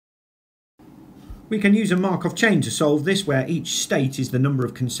We can use a Markov chain to solve this, where each state is the number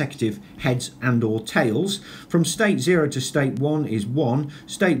of consecutive heads and or tails. From state 0 to state 1 is 1.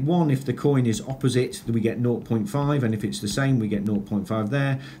 State 1, if the coin is opposite, we get 0.5, and if it's the same, we get 0.5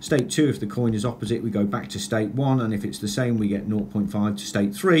 there. State 2, if the coin is opposite, we go back to state 1, and if it's the same, we get 0.5 to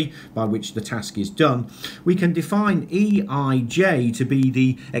state 3, by which the task is done. We can define Eij to be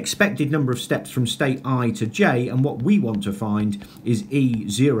the expected number of steps from state I to j, and what we want to find is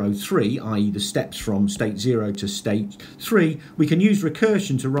E03, i.e. the steps from state 0 to state 3. We can use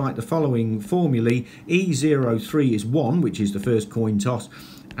recursion to write the following formulae. E03 is 1, which is the first coin toss,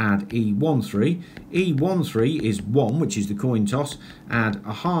 add E13. E13 is 1, which is the coin toss, add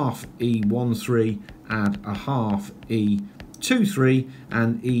a half E13, add a half E23,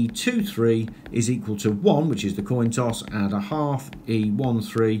 and E23 is equal to 1, which is the coin toss, add a half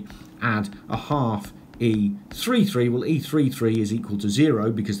E13, add a half E33. Well, E33 is equal to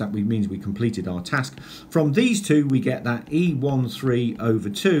 0 because that means we completed our task. From these two, we get that E13 over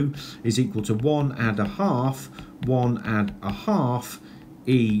 2 is equal to 1 add a half, 1 add a half,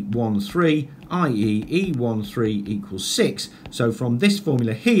 E13, i.e. E13 equals 6. So from this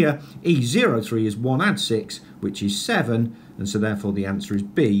formula here, E03 is 1 add 6, which is 7, and so therefore the answer is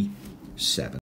B, 7.